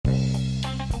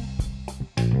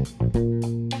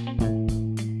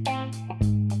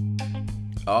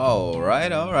All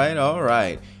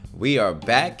right. We are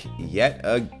back yet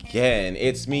again.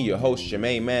 It's me, your host, your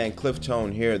main man, Cliff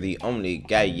Tone here, the only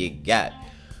guy you got.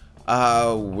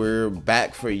 We're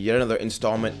back for yet another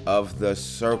installment of The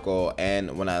Circle,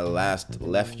 and when I last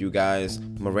left you guys,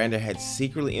 Miranda had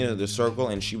secretly entered the circle,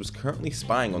 and she was currently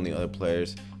spying on the other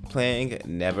players, playing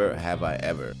Never Have I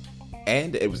Ever.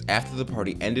 And it was after the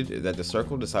party ended that the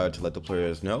circle decided to let the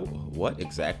players know what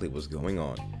exactly was going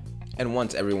on. And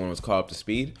once everyone was caught up to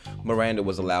speed, Miranda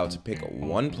was allowed to pick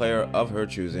one player of her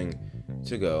choosing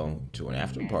to go to an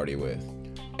after party with.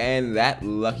 And that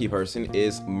lucky person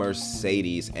is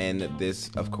Mercedes, and this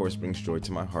of course brings joy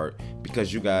to my heart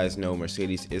because you guys know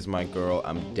Mercedes is my girl.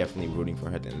 I'm definitely rooting for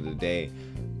her at the end of the day.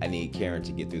 I need Karen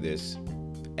to get through this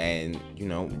and,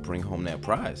 bring home that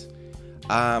prize.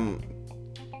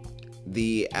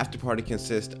 The after party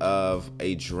consists of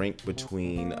a drink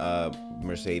between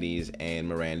Mercedes and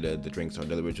Miranda. The drinks are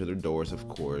delivered to their doors, of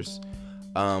course.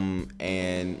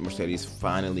 And Mercedes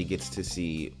finally gets to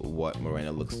see what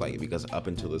Miranda looks like, because up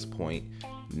until this point,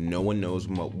 no one knows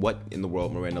what in the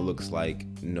world Miranda looks like.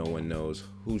 No one knows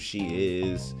who she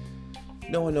is.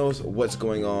 No one knows what's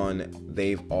going on.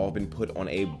 They've all been put on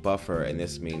a buffer, and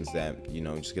this means that,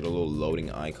 just get a little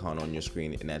loading icon on your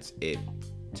screen, and that's it.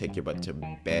 Take your butt to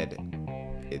bed.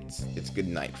 It's good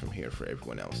night from here for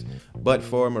everyone else. But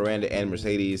for Miranda and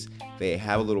Mercedes, they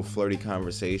have a little flirty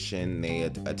conversation. They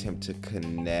attempt to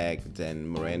connect, and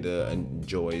Miranda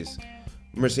enjoys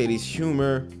Mercedes'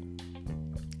 humor.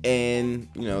 And,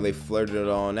 they flirted it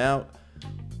on out.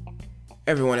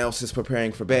 Everyone else is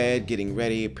preparing for bed, getting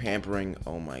ready, pampering.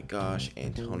 Oh my gosh,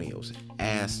 Antonio's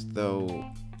ass,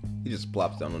 though. He just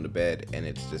plops down on the bed, and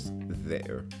it's just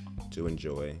there to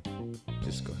enjoy.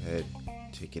 Just go ahead,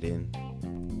 take it in.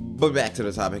 But back to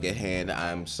the topic at hand.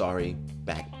 I'm sorry.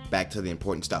 Back to the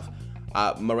important stuff.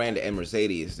 Miranda and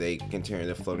Mercedes, they continue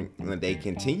their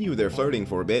flirting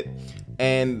for a bit,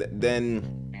 and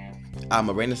then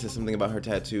Miranda says something about her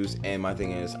tattoos, and my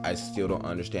thing is, I still don't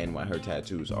understand why her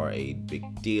tattoos are a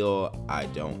big deal. I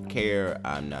don't care.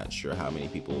 I'm not sure how many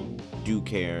people do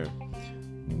care,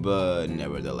 but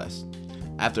nevertheless,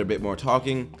 after a bit more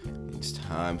talking, it's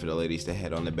time for the ladies to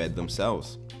head on to bed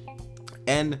themselves.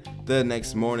 And the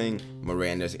next morning,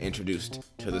 Miranda's introduced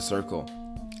to the circle.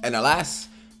 And alas,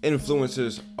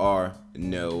 influencers are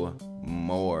no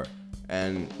more.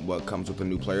 And what comes with a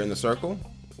new player in the circle?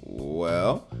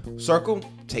 Well, circle,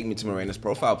 take me to Miranda's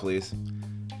profile, please.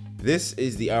 This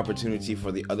is the opportunity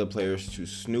for the other players to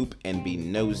snoop and be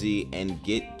nosy and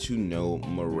get to know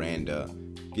Miranda.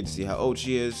 Get to see how old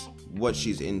she is, what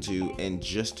she's into, and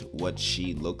just what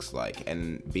she looks like.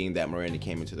 And being that Miranda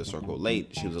came into the circle late,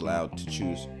 she was allowed to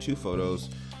choose 2 photos,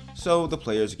 so the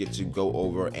players get to go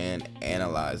over and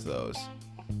analyze those.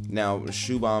 Now,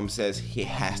 Shoebomb says he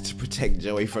has to protect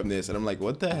Joey from this, and I'm like,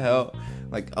 what the hell?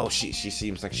 Like, oh, she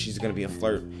seems like she's gonna be a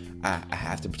flirt. I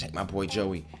have to protect my boy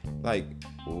Joey. Like,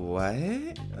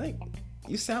 what? Like,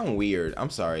 you sound weird. I'm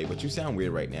sorry, but you sound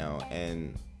weird right now,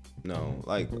 and no,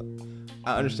 like,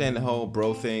 I understand the whole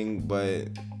bro thing, but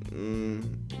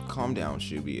calm down,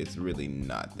 Shuby. It's really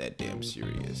not that damn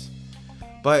serious.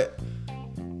 But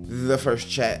the first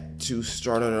chat to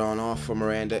start it on off for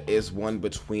Miranda is one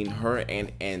between her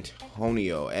and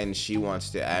Antonio, and she wants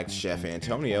to ask Chef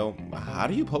Antonio, how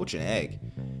do you poach an egg?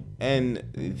 And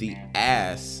the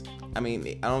ass, I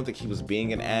don't think he was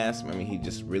being an ass. He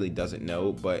just really doesn't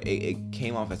know, but it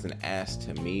came off as an ass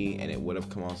to me, and it would have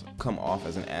come off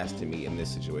as an ass to me in this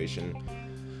situation.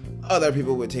 Other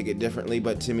people would take it differently,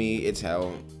 but to me, it's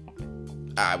how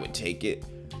I would take it.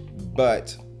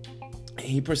 But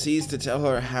he proceeds to tell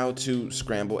her how to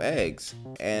scramble eggs,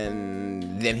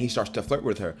 and then he starts to flirt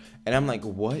with her. And I'm like,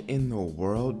 what in the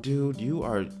world, dude? You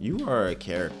are a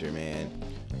character, man.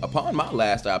 Upon my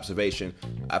last observation,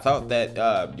 I thought that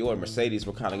you and Mercedes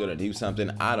were kind of going to do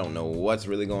something. I don't know what's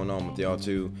really going on with y'all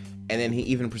two. And then he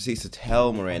even proceeds to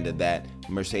tell Miranda that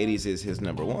Mercedes is his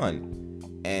number one.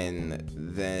 And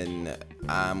then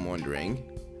I'm wondering,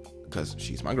 because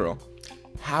she's my girl,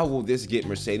 how will this get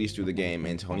Mercedes through the game?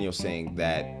 Antonio saying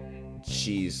that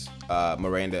she's not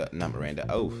Miranda.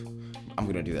 Oh, I'm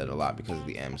going to do that a lot because of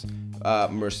the M's.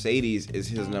 Mercedes is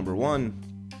his number one.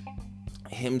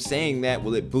 Him saying that,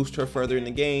 will it boost her further in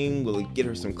the game? Will it get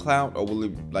her some clout, or will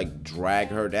it drag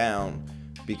her down?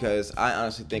 Because I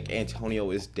honestly think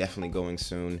Antonio is definitely going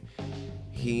soon.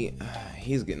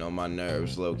 He's getting on my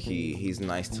nerves, low key. He's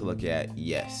nice to look at,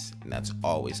 yes, and that's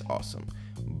always awesome.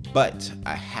 But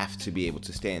I have to be able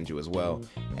to stand you as well,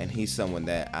 and he's someone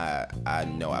that I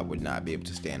know I would not be able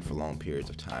to stand for long periods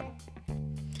of time.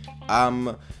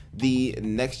 The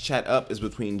next chat up is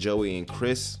between Joey and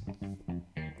Chris,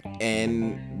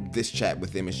 and this chat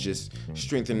with them is just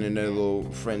strengthening their little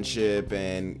friendship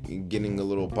and getting a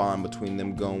little bond between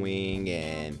them going,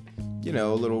 and a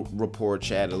little rapport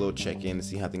chat, a little check-in to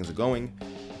see how things are going.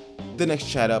 The next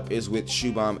chat up is with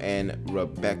Shubham and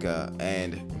Rebecca,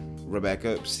 and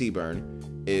Rebecca Seaburn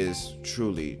is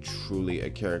truly a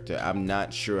character. I'm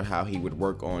not sure how he would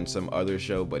work on some other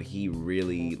show, but he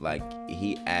really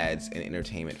he adds an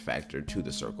entertainment factor to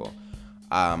the circle.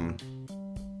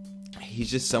 He's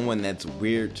just someone that's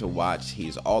weird to watch.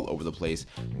 He's all over the place,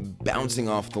 bouncing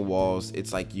off the walls.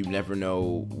 It's like you never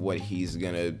know what he's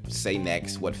gonna say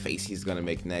next, what face he's gonna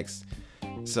make next.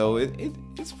 So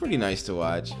it's pretty nice to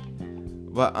watch.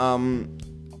 But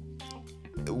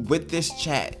with this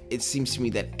chat, it seems to me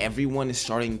that everyone is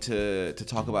starting to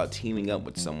talk about teaming up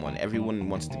with someone. Everyone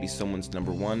wants to be someone's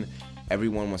number one.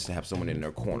 Everyone wants to have someone in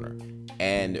their corner.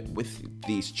 And with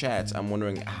these chats, I'm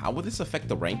wondering, how will this affect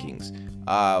the rankings?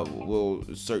 Will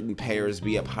certain pairs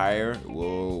be up higher?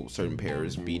 Will certain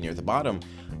pairs be near the bottom?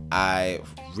 I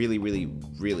really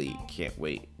can't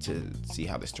wait to see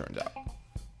how this turns out.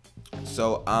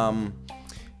 So,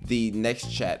 the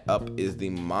next chat up is the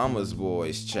Mama's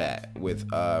Boys chat with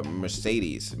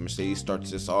Mercedes. Mercedes starts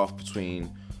this off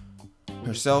between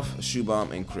herself,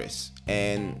 Shubham, and Chris.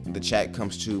 And the chat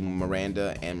comes to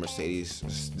Miranda, and Mercedes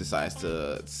decides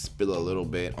to spill a little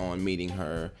bit on meeting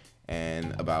her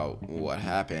and about what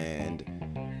happened.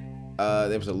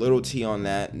 There was a little tea on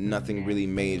that. Nothing really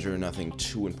major, nothing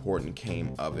too important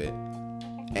came of it.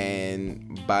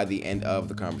 And by the end of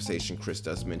the conversation, Chris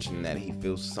does mention that he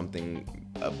feels something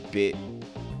a bit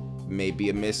maybe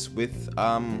amiss with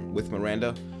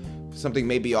Miranda. Something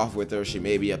may be off with her. She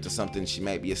may be up to something. She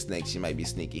might be a snake. She might be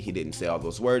sneaky. He didn't say all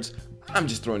those words. I'm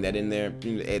just throwing that in there.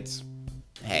 It's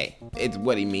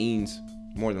what he means,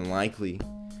 more than likely.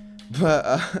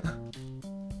 But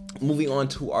moving on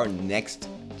to our next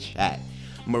chat.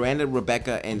 Miranda,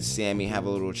 Rebecca, and Sammy have a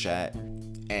little chat.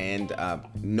 And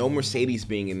no Mercedes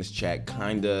being in this chat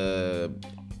kind of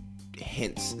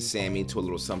hints Sammy to a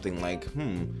little something like,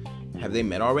 have they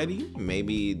met already?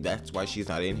 Maybe that's why she's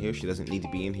not in here. She doesn't need to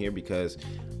be in here because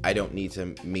I don't need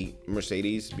to meet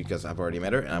Mercedes because I've already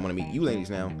met her and I want to meet you ladies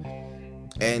now.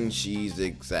 And she's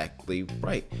exactly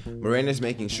right. Miranda's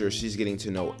making sure she's getting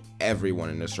to know everyone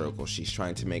in the circle. She's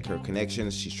trying to make her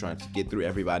connections. She's trying to get through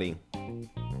everybody.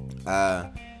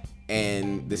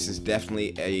 And this is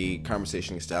definitely a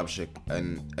conversation establishing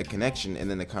a connection, and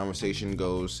then the conversation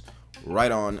goes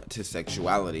right on to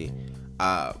sexuality.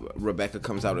 Rebecca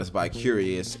comes out as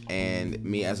bi-curious, and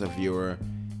me as a viewer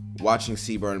watching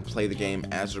Seaburn play the game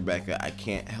as Rebecca, I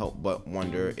can't help but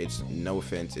wonder, it's no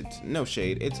offense, it's no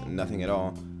shade, it's nothing at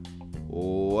all,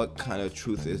 what kind of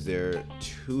truth is there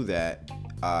to that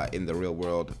in the real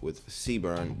world with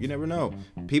Seaburn? You never know.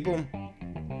 People,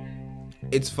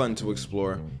 it's fun to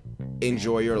explore.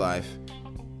 Enjoy your life.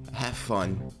 Have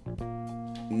fun.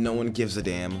 No one gives a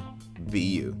damn. Be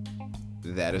you.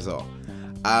 That is all.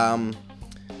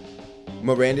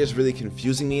 Miranda is really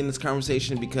confusing me in this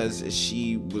conversation because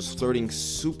she was flirting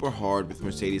super hard with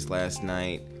Mercedes last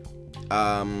night.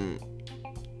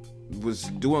 Was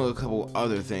doing a couple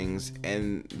other things,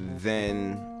 and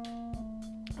then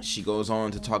she goes on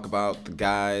to talk about the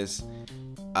guys.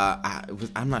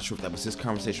 I'm not sure if that was this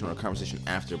conversation or a conversation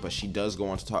after, but she does go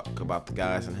on to talk about the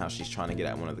guys and how she's trying to get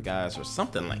at one of the guys or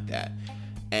something like that.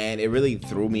 And it really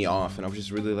threw me off, and I was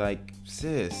just really like,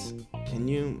 sis, can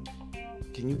you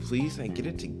please get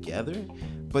it together?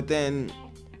 But then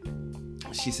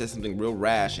she says something real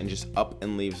rash and just up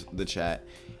and leaves the chat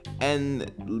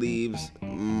and leaves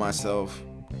myself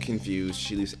confused.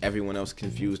 She leaves everyone else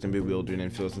confused and bewildered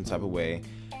and feels some type of way.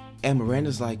 And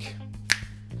Miranda's like,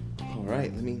 all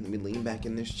right, let me lean back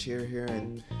in this chair here,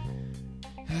 and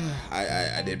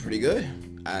I did pretty good.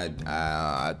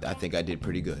 I think I did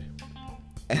pretty good.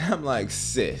 And I'm like,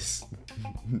 sis,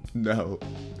 no,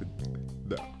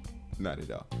 not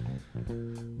at all.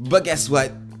 But guess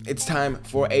what? It's time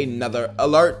for another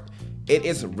alert. It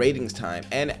is ratings time,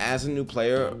 and as a new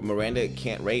player, Miranda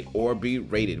can't rate or be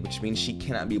rated, which means she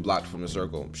cannot be blocked from the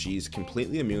circle. She's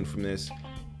completely immune from this,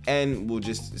 and will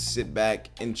just sit back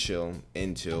and chill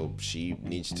until she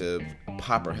needs to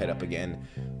pop her head up again,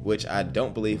 which I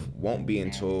don't believe won't be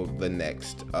until the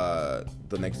next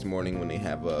morning when they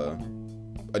have a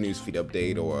newsfeed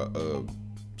update or a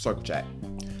circle chat.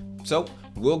 So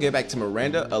we'll get back to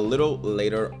Miranda a little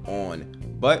later on,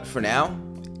 but for now,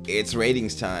 it's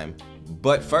ratings time.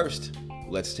 But first,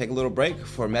 let's take a little break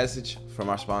for a message from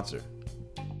our sponsor.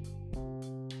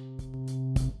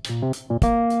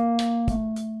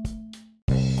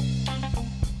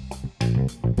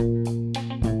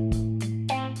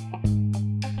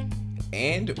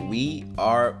 And we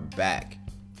are back.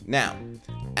 Now,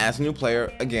 as a new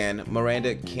player, again,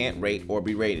 Miranda can't rate or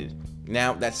be rated.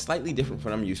 Now, that's slightly different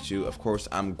from what I'm used to. Of course,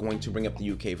 I'm going to bring up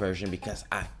the UK version because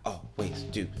I always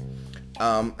do.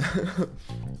 But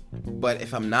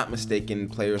if I'm not mistaken,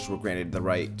 players were granted the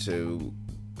right to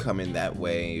come in that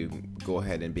way, go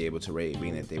ahead and be able to rate,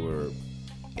 being that they were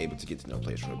able to get to know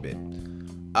players for a bit.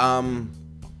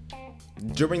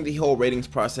 During the whole ratings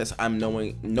process, I'm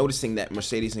noticing that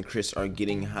Mercedes and Chris are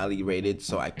getting highly rated,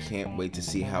 so I can't wait to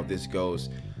see how this goes.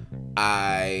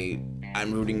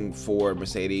 I'm rooting for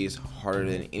Mercedes harder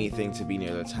than anything to be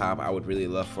near the top. I would really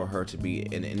love for her to be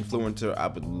an influencer. I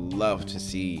would love to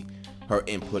see her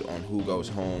input on who goes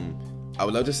home. I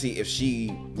would love to see if she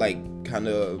kind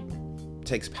of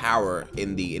takes power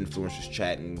in the influencers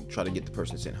chat and try to get the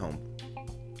person sent home.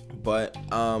 But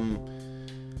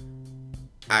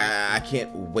I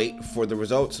can't wait for the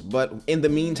results. But in the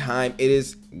meantime, it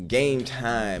is game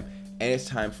time, and it's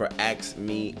time for Ask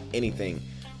Me Anything.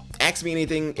 Ask Me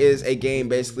Anything is a game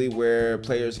basically where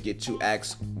players get to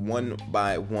ask one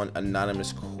by one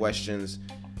anonymous questions,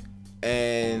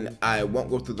 and I won't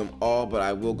go through them all, but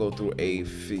I will go through a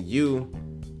few.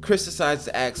 Chris decides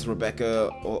to ask Rebecca,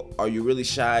 are you really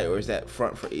shy, or is that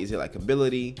front for easy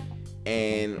likability?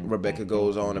 And Rebecca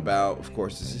goes on about, of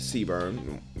course, this is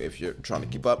Seaburn, if you're trying to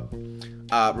keep up.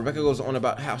 Rebecca goes on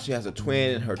about how she has a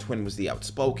twin, and her twin was the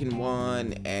outspoken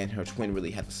one, and her twin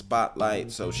really had the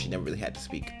spotlight, so she never really had to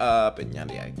speak up, and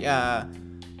yada, yada, yada.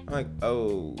 I'm like,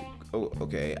 oh,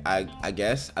 okay. I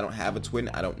guess I don't have a twin.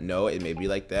 I don't know. It may be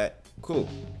like that. Cool.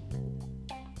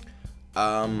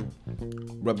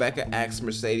 Rebecca asks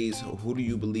Mercedes, who do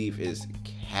you believe is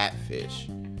catfish?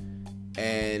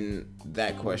 And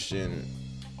that question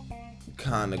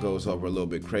kind of goes over a little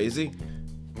bit crazy.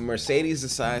 Mercedes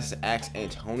decides to ask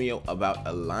Antonio about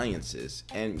alliances.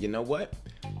 And you know what?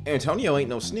 Antonio ain't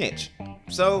no snitch.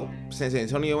 So, since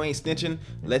Antonio ain't snitching,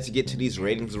 let's get to these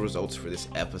ratings results for this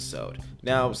episode.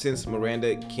 Now, since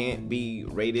Miranda can't be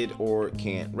rated or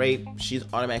can't rate, she's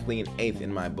automatically an 8th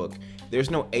in my book.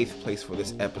 There's no 8th place for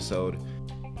this episode.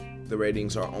 The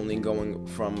ratings are only going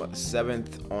from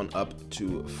 7th on up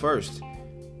to 1st.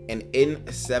 And in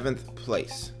 7th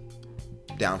place,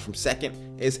 down from 2nd,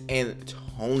 is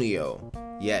Antonio.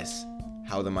 Yes,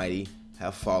 how the mighty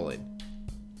have fallen.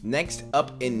 Next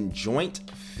up in joint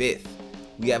 5th,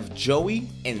 we have Joey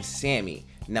and Sammy.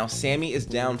 Now, Sammy is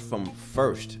down from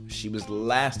 1st. She was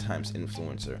last time's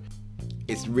influencer.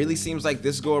 It really seems like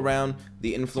this go around,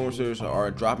 the influencers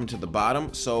are dropping to the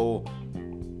bottom, so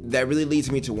that really leads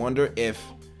me to wonder if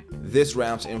this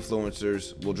round's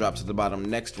influencers will drop to the bottom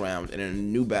next round, and a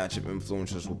new batch of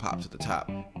influencers will pop to the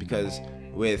top. Because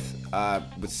with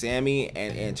Sammy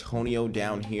and Antonio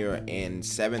down here in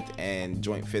 7th and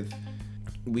joint 5th,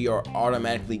 we are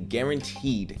automatically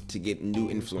guaranteed to get new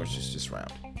influencers this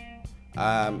round.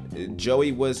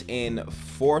 Joey was in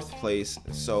 4th place,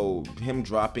 so him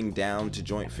dropping down to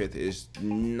joint 5th is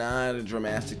not a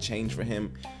dramatic change for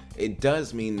him. It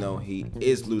does mean, though, he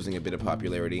is losing a bit of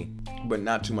popularity, but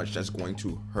not too much that's going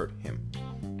to hurt him.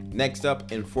 Next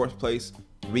up, in 4th place,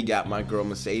 we got my girl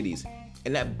Mercedes,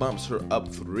 and that bumps her up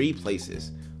 3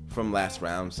 places from last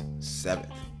round's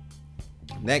 7th.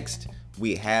 Next,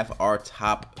 we have our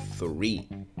top 3,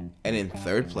 and in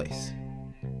 3rd place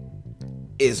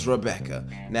is Rebecca.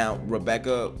 Now,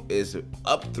 Rebecca is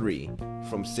up 3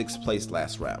 from 6th place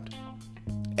last round.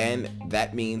 And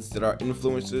that means that our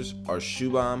influencers are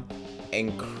Shubham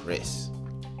and Chris.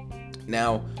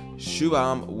 Now,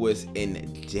 Shubham was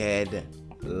in dead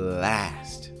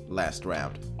last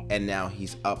round, and now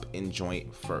he's up in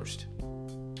joint 1st.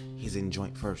 He's in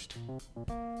joint 1st.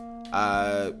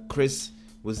 Chris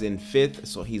was in 5th,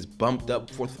 so he's bumped up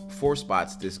 4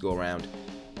 spots this go around.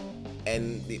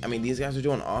 And these guys are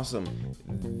doing awesome.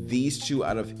 These two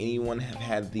out of anyone have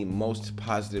had the most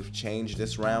positive change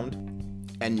this round.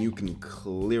 And you can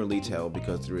clearly tell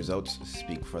because the results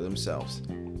speak for themselves.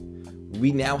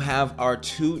 We now have our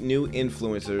 2 new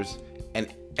influencers, and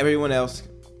everyone else,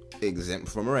 exempt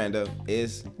from Miranda,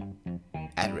 is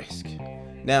at risk.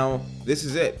 Now, this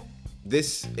is it.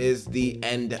 This is the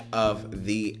end of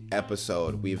the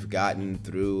episode. We've gotten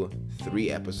through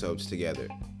 3 episodes together.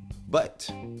 But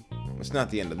it's not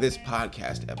the end of this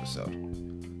podcast episode.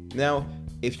 Now,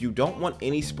 if you don't want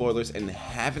any spoilers and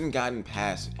haven't gotten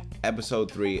past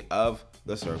episode 3 of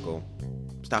The Circle,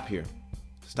 stop here.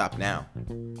 Stop now.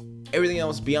 Everything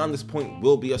else beyond this point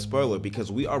will be a spoiler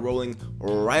because we are rolling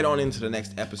right on into the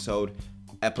next episode,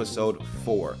 episode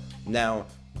 4. Now,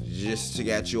 just to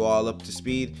get you all up to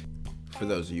speed, For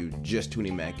those of you just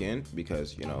tuning back in,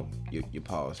 because you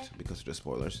paused because of the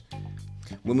spoilers.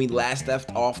 When we last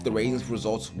left off, the ratings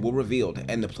results were revealed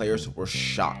and the players were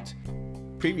shocked.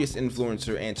 Previous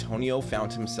influencer Antonio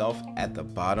found himself at the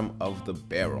bottom of the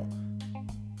barrel.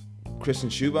 Chris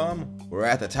and Shubham were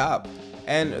at the top,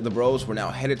 and the bros were now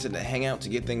headed to the hangout to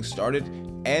get things started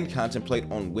and contemplate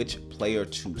on which player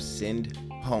to send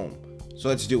home. So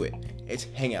let's do it. It's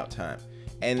hangout time.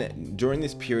 And during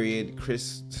this period,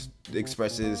 Chris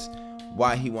expresses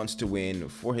why he wants to win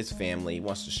for his family,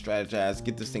 wants to strategize,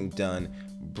 get this thing done,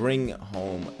 bring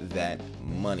home that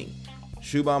money.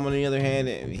 Shubham, on the other hand,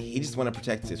 he just wants to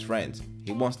protect his friends.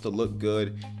 He wants to look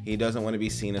good. He doesn't want to be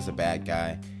seen as a bad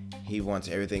guy. He wants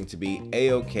everything to be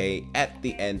a-okay at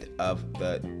the end of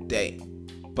the day.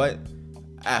 But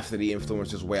after the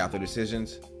influencers weigh out their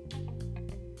decisions,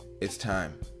 it's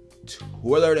time to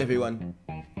alert everyone.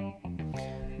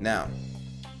 Now,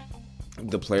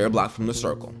 the player blocked from the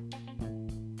circle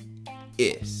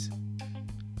is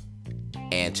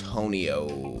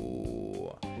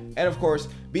Antonio. And of course,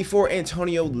 before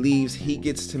Antonio leaves, he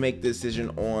gets to make the decision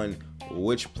on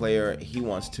which player he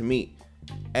wants to meet.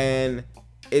 And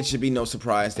it should be no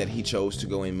surprise that he chose to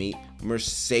go and meet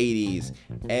Mercedes.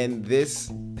 And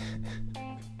this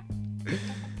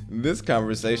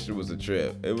conversation was a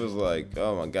trip. It was like,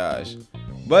 oh my gosh.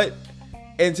 But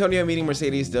Antonio meeting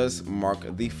Mercedes does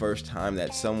mark the first time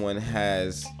that someone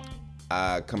has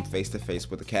come face to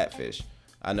face with a catfish.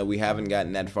 I know we haven't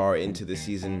gotten that far into the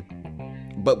season,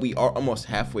 but we are almost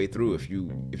halfway through, if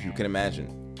you can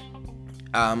imagine.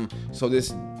 So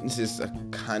this is a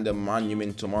kind of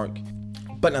monumental mark,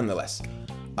 but nonetheless,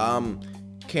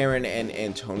 Karen and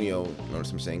Antonio.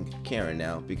 Notice I'm saying Karen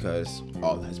now because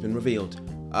all has been revealed.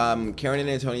 Karen and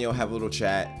Antonio have a little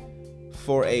chat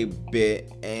for a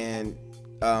bit, and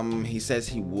he says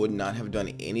he would not have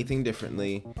done anything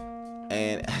differently.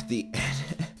 And at the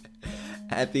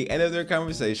end of their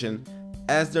conversation,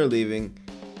 as they're leaving,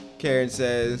 Karen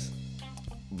says,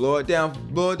 blow it down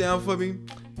for me,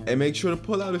 and make sure to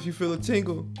pull out if you feel a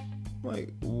tingle. I'm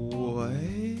like, what?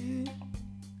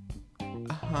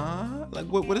 Like,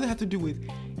 what does it have to do with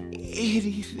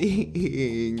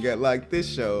anything? Like, this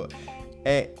show,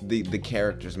 and the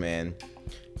characters, man.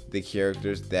 The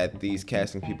characters that these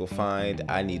casting people find,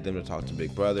 I need them to talk to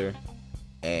Big Brother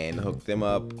and hook them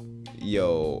up.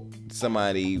 Yo,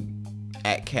 somebody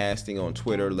at casting on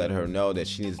Twitter let her know that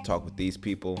she needs to talk with these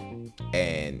people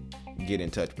and get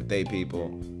in touch with they people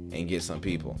and get some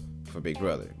people for Big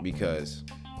Brother, because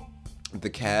the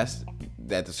cast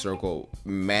that the Circle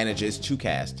manages to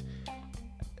cast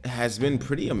has been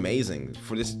pretty amazing.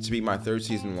 For this to be my third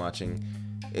season watching,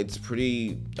 it's a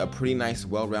pretty nice,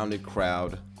 well-rounded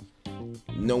crowd.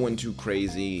 No one too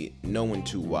crazy, no one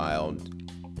too wild.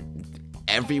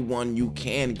 Everyone you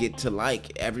can get to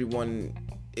like. Everyone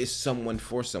is someone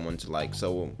for someone to like.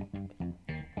 So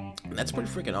that's pretty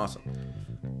freaking awesome.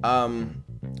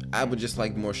 I would just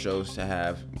like more shows to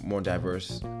have more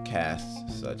diverse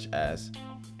casts, such as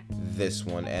this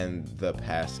one and the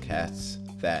past casts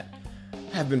that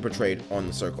have been portrayed on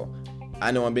The Circle.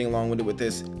 I know I'm being long-winded with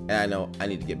this, and I know I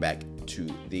need to get back to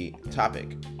the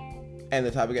topic. And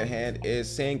the topic at hand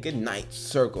is saying good night,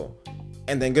 Circle,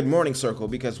 and then good morning, Circle,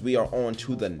 because we are on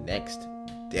to the next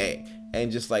day.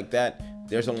 And just like that,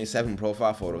 there's only 7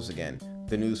 profile photos again.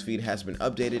 The newsfeed has been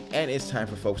updated, and it's time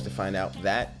for folks to find out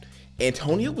that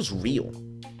Antonio was real.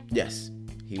 Yes,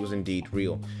 he was indeed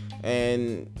real.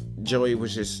 And Joey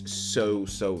was just so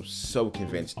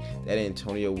convinced that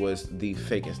Antonio was the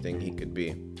fakest thing he could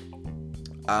be.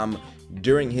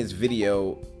 During his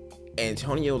video,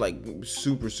 Antonio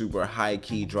super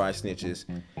high-key dry snitches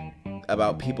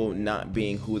about people not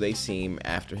being who they seem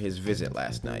after his visit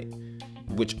last night,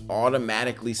 which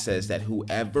automatically says that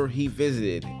whoever he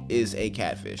visited is a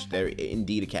catfish. They're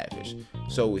indeed a catfish.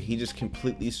 So he just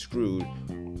completely screwed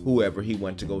whoever he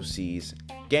went to go see's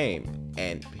game,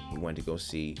 and he went to go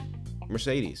see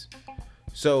Mercedes.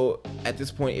 So at this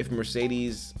point, if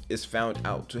Mercedes is found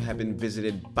out to have been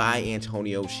visited by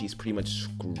Antonio, she's pretty much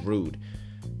screwed.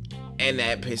 And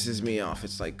that pisses me off.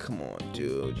 It's like, come on,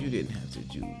 dude, you didn't have to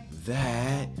do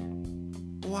that.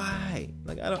 Why?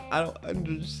 Like, I don't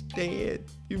understand.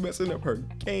 You're messing up her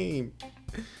game.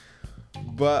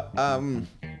 But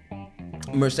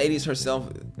Mercedes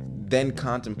herself then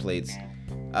contemplates,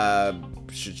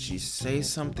 should she say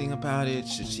something about it?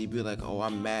 Should she be like, oh,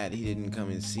 I'm mad he didn't come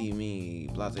and see me,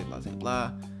 blah, blah, blah,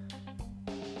 blah.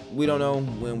 We don't know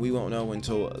when. We won't know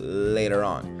until later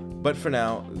on. But for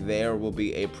now, there will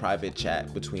be a private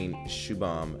chat between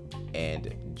Shubham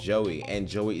and Joey. And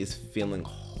Joey is feeling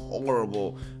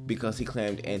horrible because he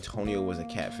claimed Antonio was a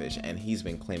catfish, and he's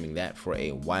been claiming that for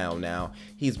a while now.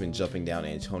 He's been jumping down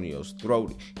Antonio's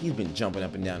throat. He's been jumping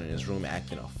up and down in his room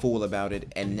acting a fool about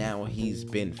it, and now he's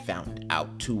been found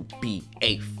out to be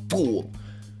a fool.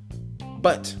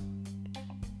 But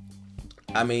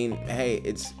I mean, hey,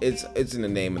 it's in the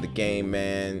name of the game,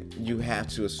 man. You have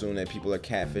to assume that people are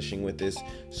catfishing with this,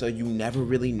 so you never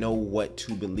really know what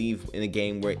to believe in a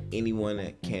game where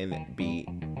anyone can be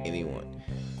anyone.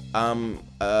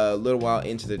 A little while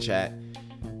into the chat,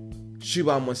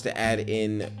 Shubham wants to add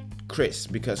in Chris,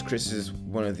 because Chris is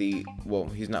one of the, well,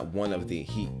 he's not one of the,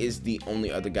 he is the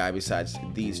only other guy besides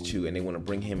these two, and they want to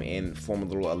bring him in, form a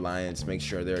little alliance, make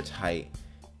sure they're tight,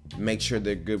 make sure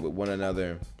they're good with one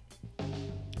another.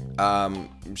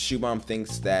 Shubham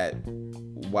thinks that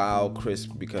while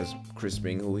because Chris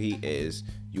being who he is,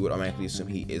 you would automatically assume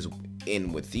he is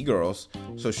in with the girls.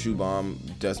 So Shubham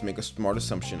does make a smart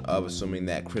assumption of assuming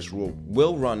that Chris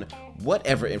will run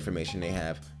whatever information they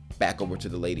have back over to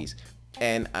the ladies.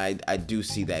 And I do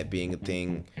see that being a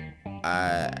thing.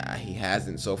 He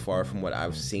hasn't so far from what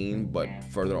I've seen, but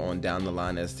further on down the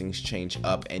line as things change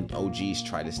up and OGs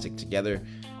try to stick together,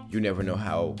 you never know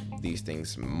how these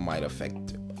things might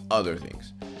affect other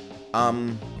things.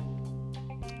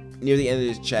 Near the end of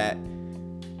this chat,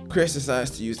 Chris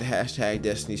decides to use the hashtag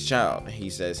Destiny's Child. He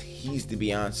says he's the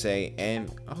Beyonce, and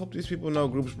I hope these people know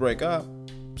groups break up.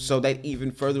 So that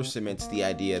even further cements the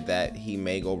idea that he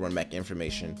may go run back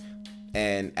information,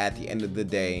 and at the end of the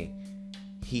day,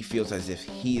 he feels as if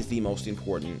he is the most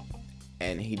important,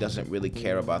 and he doesn't really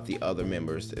care about the other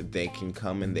members. They can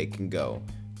come and they can go,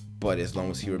 but as long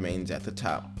as he remains at the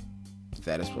top,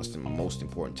 that is what's the most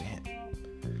important to him.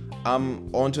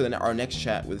 On to our next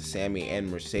chat with Sammy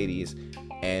and Mercedes,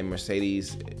 and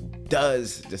Mercedes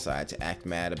does decide to act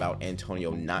mad about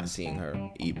Antonio not seeing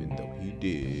her, even though he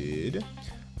did.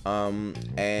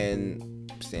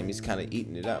 And Sammy's kind of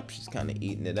eating it up. She's kind of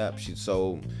eating it up.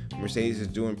 So Mercedes is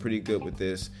doing pretty good with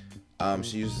this.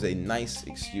 She uses a nice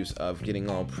excuse of getting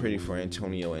all pretty for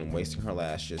Antonio and wasting her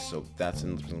lashes, so that's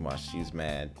another reason why she's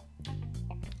mad.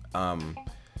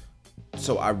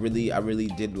 So I really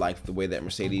did like the way that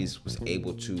Mercedes was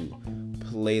able to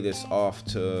play this off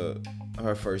to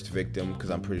her first victim,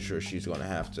 because I'm pretty sure she's going to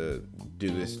have to do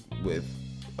this with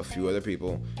a few other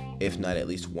people, if not at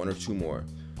least one or two more.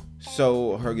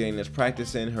 So her getting this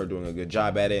practice in, her doing a good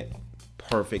job at it,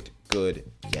 perfect, good,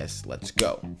 yes, let's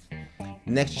go.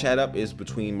 Next chat up is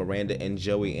between Miranda and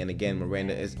Joey, and again,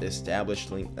 Miranda is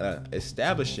establishing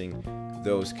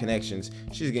those connections.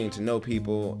 She's getting to know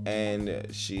people, and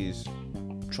she's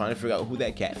trying to figure out who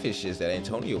that catfish is that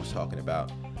Antonio was talking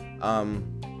about.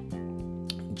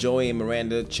 Joey and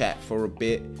Miranda chat for a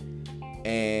bit,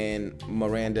 and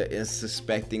Miranda is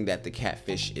suspecting that the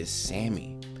catfish is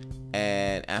Sammy.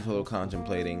 And after a little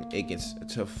contemplating, it gets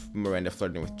to Miranda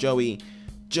flirting with Joey,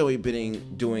 Joey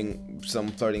doing some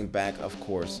flirting back, of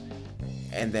course,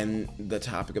 and then the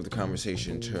topic of the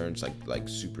conversation turns like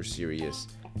super serious,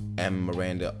 and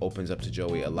Miranda opens up to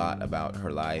Joey a lot about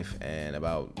her life and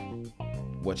about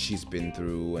what she's been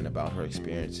through and about her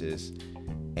experiences,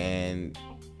 and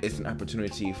it's an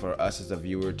opportunity for us as a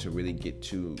viewer to really get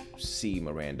to see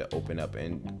Miranda open up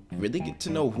and really get to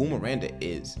know who Miranda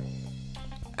is.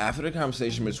 After the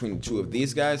conversation between the two of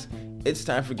these guys, it's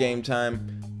time for game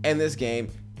time, and this game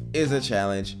is a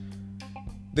challenge.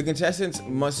 The contestants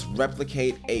must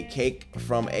replicate a cake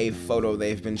from a photo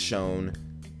they've been shown,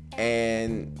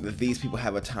 and these people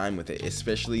have a time with it,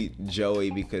 especially Joey,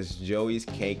 because Joey's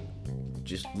cake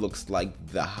just looks like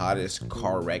the hottest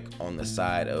car wreck on the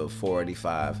side of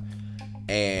 485.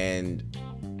 And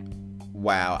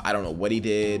wow, I don't know what he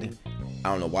did, I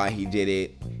don't know why he did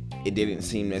it. It didn't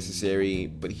seem necessary,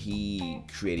 but he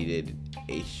created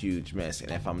a huge mess. And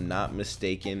if I'm not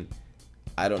mistaken,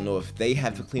 I don't know if they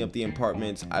have to clean up the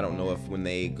apartments. I don't know if when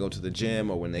they go to the gym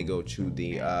or when they go to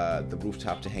the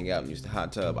rooftop to hang out and use the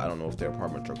hot tub, I don't know if their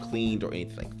apartments are cleaned or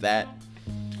anything like that.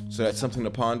 So that's something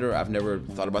to ponder. I've never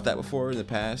thought about that before in the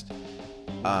past.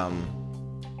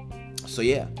 So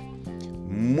yeah,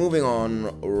 moving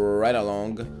on right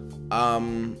along.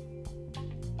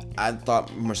 I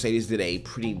thought Mercedes did a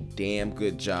pretty damn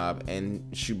good job, and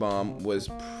Shubham was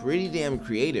pretty damn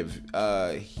creative.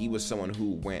 He was someone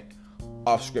who went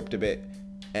off script a bit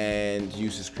and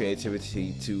used his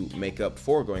creativity to make up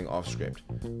for going off script.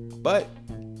 But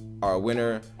our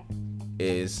winner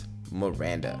is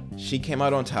Miranda. She came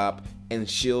out on top, and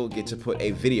she'll get to put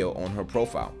a video on her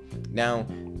profile. Now,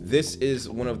 this is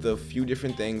one of the few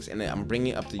different things, and I'm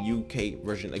bringing up the UK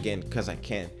version again because I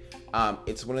can.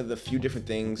 It's one of the few different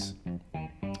things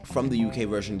from the UK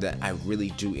version that I really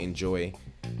do enjoy.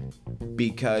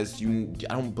 because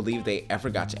I don't believe they ever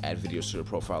got to add videos to their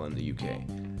profile in the UK.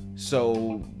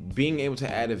 So being able to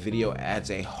add a video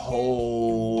adds a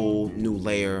whole new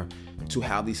layer to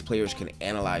how these players can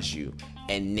analyze you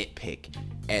and nitpick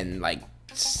and like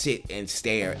sit and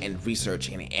stare and research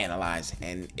and analyze,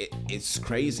 and it's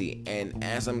crazy. And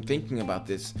as I'm thinking about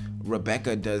this,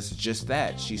 Rebecca does just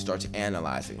that. She starts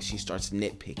analyzing, she starts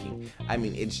nitpicking. I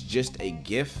mean, it's just a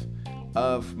gif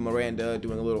of Miranda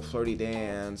doing a little flirty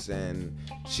dance, and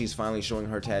she's finally showing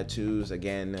her tattoos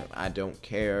again. I don't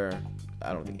care.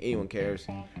 I don't think anyone cares.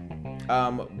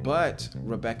 But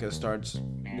Rebecca starts,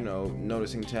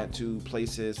 noticing tattoo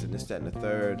places and this, that, and the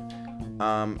third.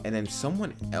 And then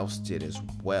someone else did as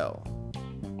well.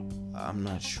 I'm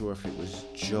not sure if it was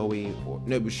Joey or...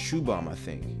 No, it was Shubham, I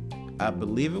think. I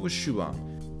believe it was Shubham.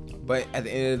 But at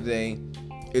the end of the day,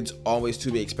 it's always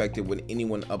to be expected when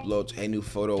anyone uploads a new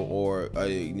photo or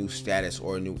a new status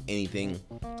or a new anything.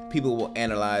 People will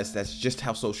analyze. That's just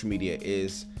how social media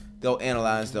is. They'll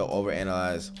analyze, they'll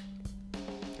overanalyze,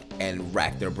 and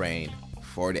rack their brain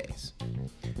for days.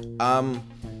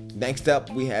 Next up,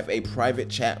 we have a private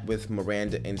chat with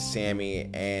Miranda and Sammy,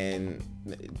 and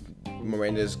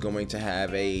Miranda's going to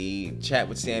have a chat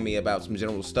with Sammy about some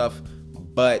general stuff,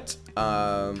 but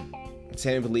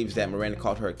Sammy believes that Miranda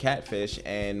called her a catfish,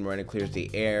 and Miranda clears the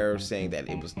air, saying that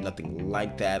it was nothing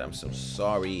like that. I'm so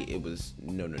sorry. It was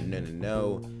no.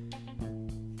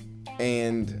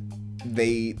 And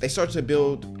they start to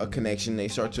build a connection. They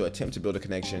start to attempt to build a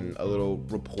connection, a little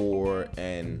rapport,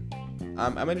 and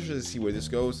I'm interested to see where this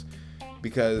goes,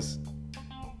 because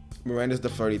Miranda's the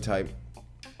flirty type,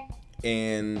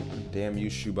 and damn you,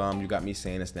 Shubham, you got me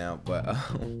saying this now, but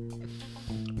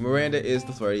Miranda is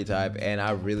the flirty type, and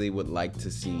I really would like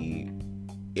to see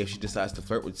if she decides to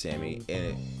flirt with Sammy,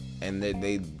 and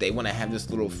they want to have this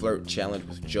little flirt challenge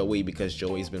with Joey, because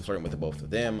Joey's been flirting with the both of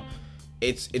them.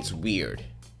 It's weird.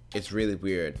 It's really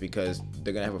weird, because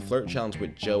they're gonna have a flirt challenge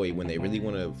with Joey when they really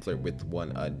want to flirt with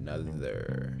one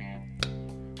another.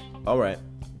 All right,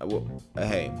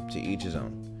 hey, to each his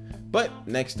own. But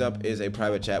next up is a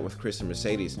private chat with Chris and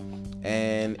Mercedes,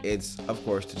 and it's of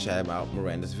course to chat about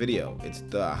Miranda's video. It's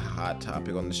the hot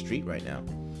topic on the street right now.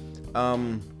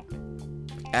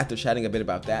 After chatting a bit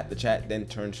about that, the chat then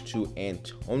turns to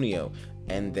Antonio,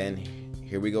 and then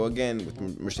here we go again with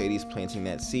Mercedes planting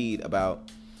that seed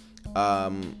about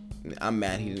I'm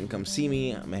mad he didn't come see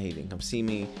me.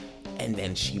 And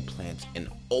then she plants an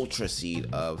ultra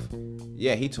seed of,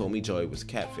 yeah, he told me Joey was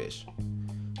catfish.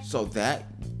 So that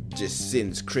just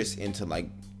sends Chris into like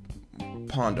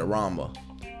ponderama,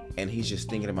 and he's just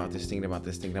thinking about this.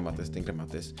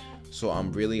 So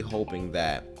I'm really hoping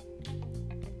that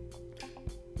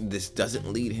this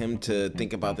doesn't lead him to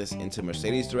think about this into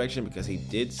Mercedes' direction, because he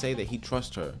did say that he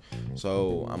trusts her.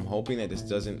 So I'm hoping that this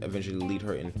doesn't eventually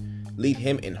lead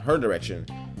him in her direction.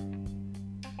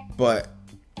 But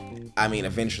I mean,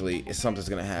 eventually something's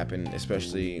gonna happen,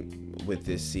 especially with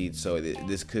this seed. So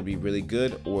this could be really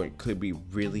good, or it could be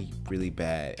really, really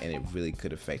bad, and it really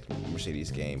could affect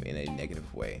Mercedes' game in a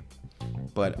negative way.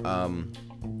 But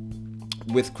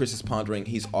with Chris's pondering,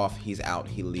 he's off, he's out,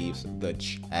 he leaves the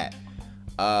chat.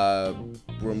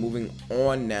 We're moving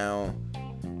on now,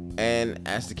 and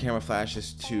as the camera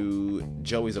flashes to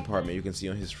Joey's apartment, you can see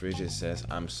on his fridge it says,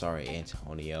 "I'm sorry,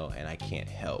 Antonio," and I can't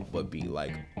help but be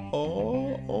like,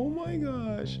 oh my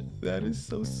gosh, that is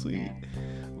so sweet.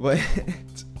 But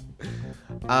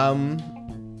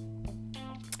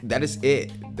that is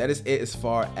it as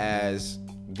far as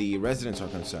the residents are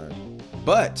concerned.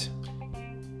 But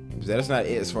that is not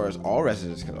it as far as all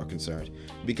residents are concerned,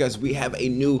 because we have a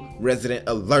new resident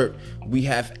alert. We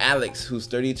have Alex, who's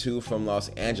 32, from Los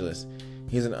Angeles.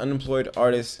 He's an unemployed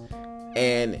artist,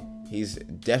 and he's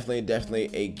definitely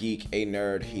a geek, a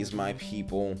nerd. He's my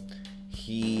people.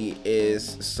 He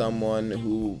is someone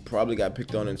who probably got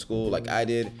picked on in school like I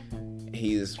did.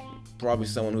 He's probably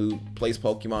someone who plays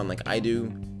Pokemon like I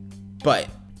do, but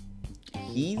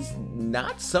he's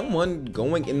not someone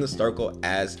going in the circle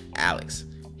as Alex.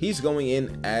 He's going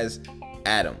in as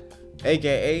Adam,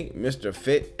 aka Mr.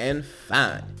 Fit and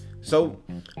Fine. So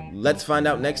let's find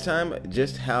out next time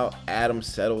just how Adam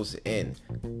settles in.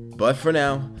 But for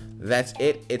now, that's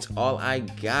it. It's all I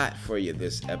got for you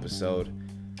this episode.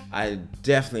 I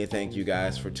definitely thank you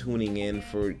guys for tuning in,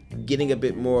 for getting a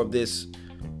bit more of this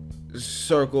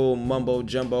circle mumbo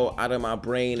jumbo out of my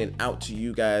brain and out to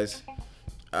you guys.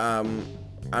 I'm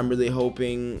really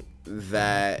hoping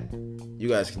that you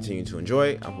guys continue to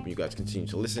enjoy. I'm hoping you guys continue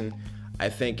to listen. I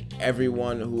thank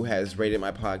everyone who has rated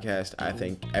my podcast. I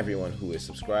thank everyone who is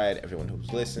subscribed, everyone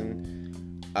who's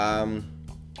listened.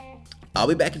 I'll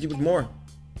be back at you with more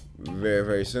very,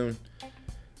 very soon.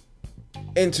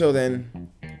 Until then,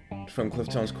 from Cliff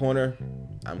Tone's Corner,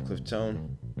 I'm Cliff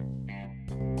Tone.